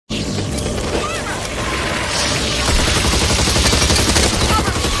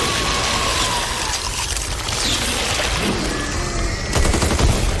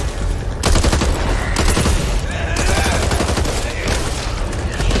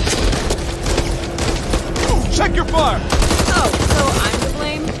Check your fire! Oh, so I'm to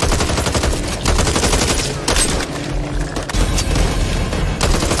blame?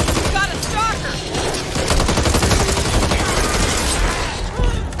 We got a stalker!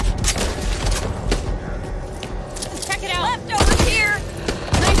 Check it out! Leftovers here!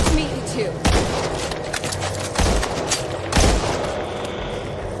 Nice to meet you too.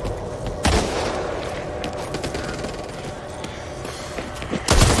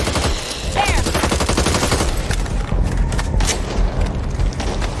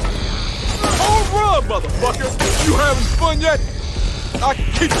 Motherfucker! You having fun yet? I can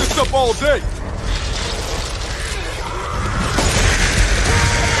keep this up all day!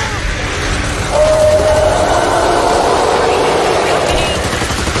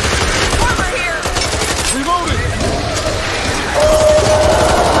 Armor here! Reloading!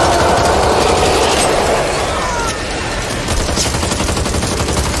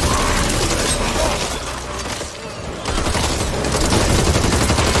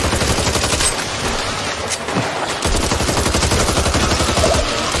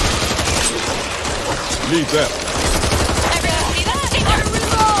 Need that. Everyone see that? Take our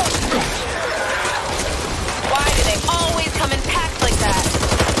reload! Why do they always come in packs like that?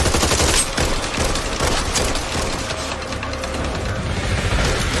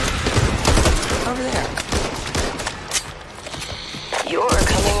 Over there. You're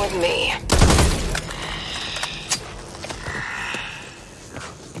coming with me.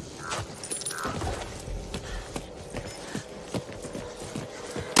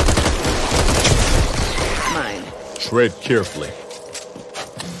 Tread carefully.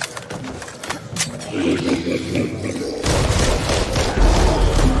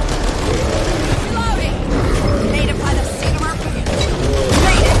 Reloading! Native by the seat of our pants.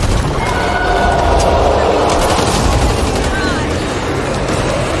 Read it!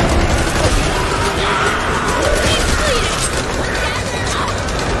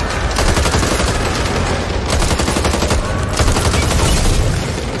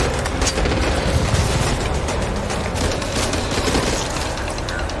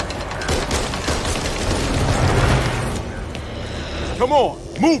 Come on,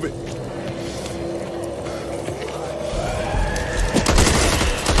 move it!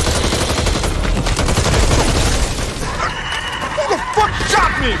 Who the fuck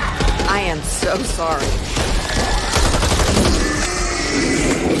shot me? I am so sorry.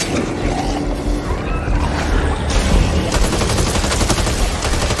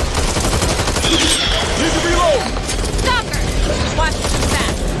 Need to reload! Stalker! Watch this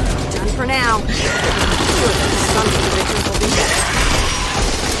fast. Done for now. Some individuals will be dead.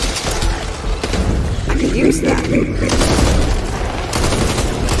 I could use that. This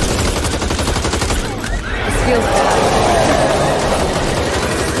feels bad.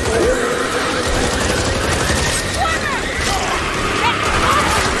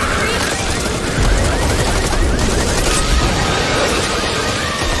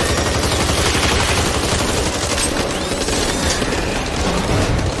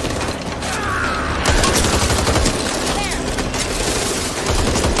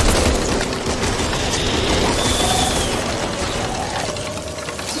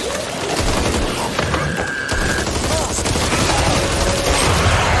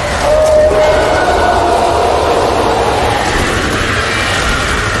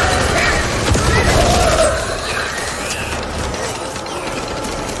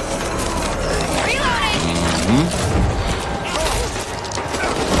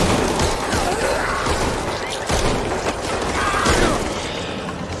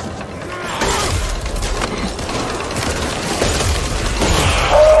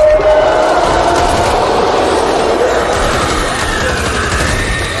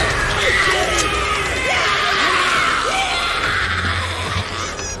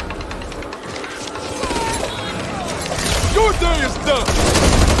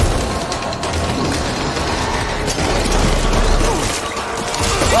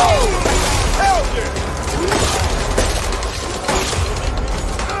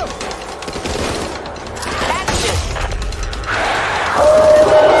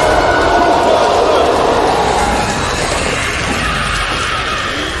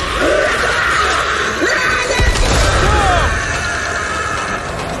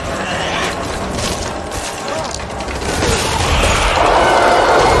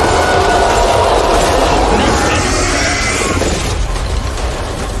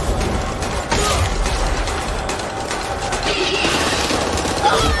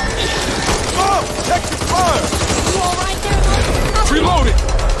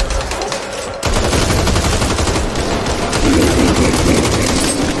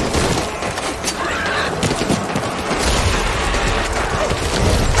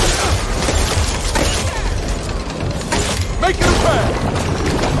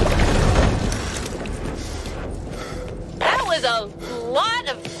 lot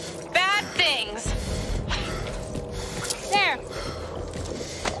of bad things. There.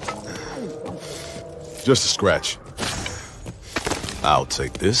 Just a scratch. I'll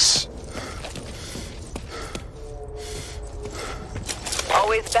take this.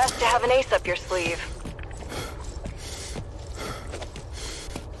 Always best to have an ace up your sleeve.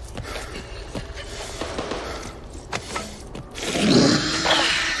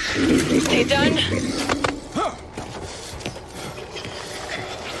 You done?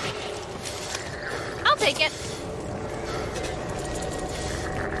 I'll take it.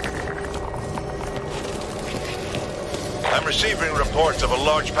 I'm receiving reports of a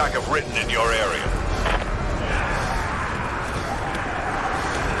large pack of written in your area.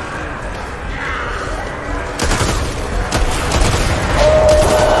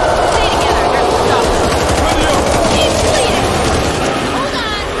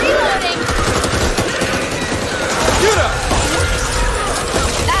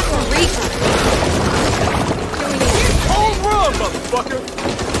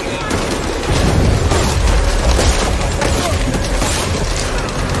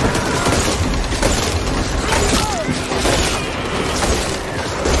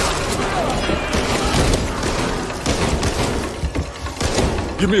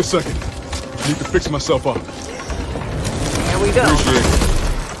 Give me a second. I need to fix myself up. There we go. Appreciate it.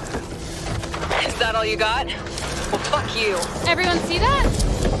 Is that all you got? Well, fuck you. Everyone see that?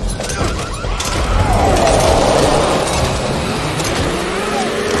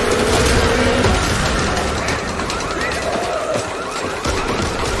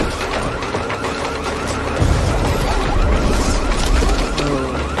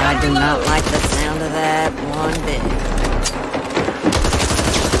 I do not like the sound of that one bit.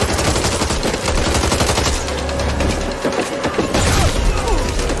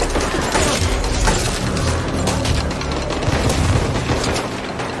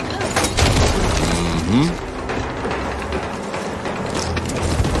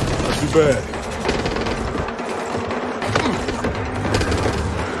 Not too bad.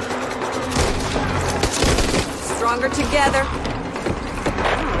 Stronger together.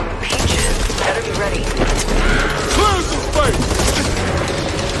 Peaches, better be ready. Clear some space!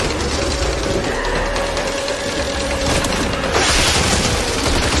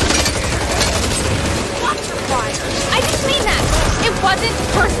 Watch your fire. I didn't mean that. It wasn't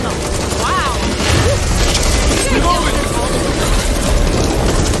personal. Wow. Reloading!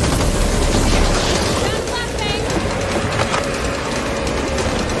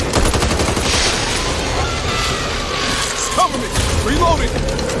 Cover me! Reloading!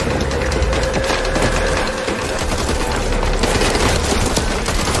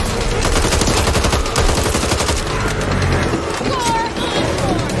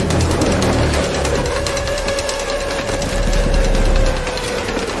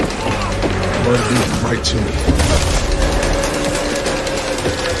 Blood beating right to me.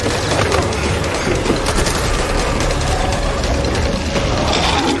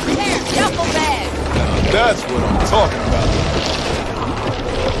 Duffel bag. Now that's what I'm talking about.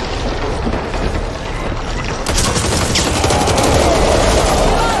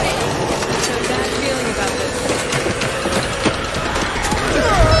 Bad feeling about this.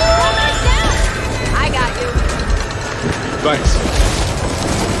 Almost down. I got you. Thanks.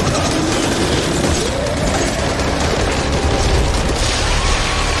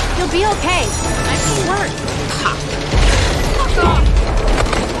 You'll be okay. I've seen worse. Fuck off.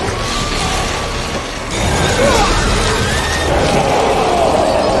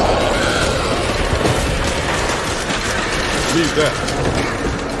 Leave that.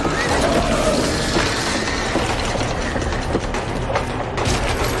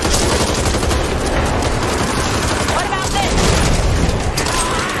 What about this?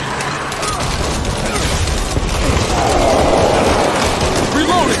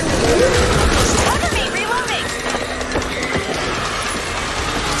 Reloading! Cover me. Reloading.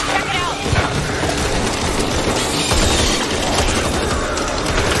 Check it out.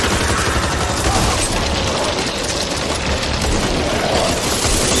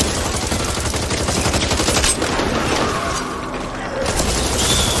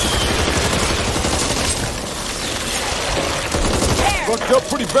 Fucked up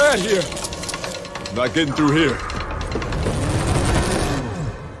pretty bad here. Not getting through here.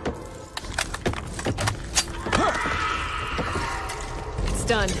 It's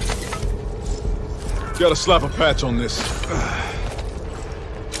done. Gotta slap a patch on this.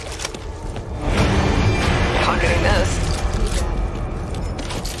 Pocketing this.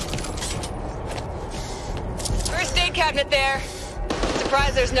 First aid cabinet there.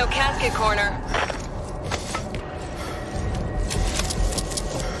 Surprised there's no casket corner.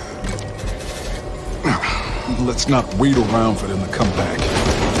 Let's not wait around for them to come back.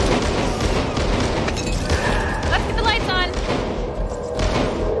 Let's get the lights on.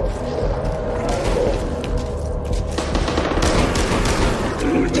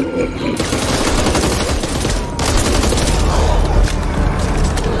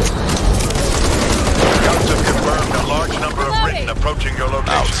 Scouts have confirmed a large number of Written approaching your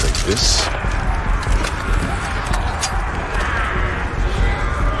location. I'll take this.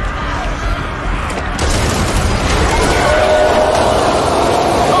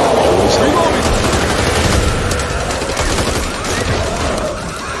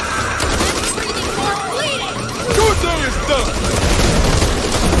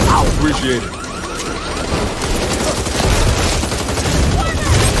 Appreciate it.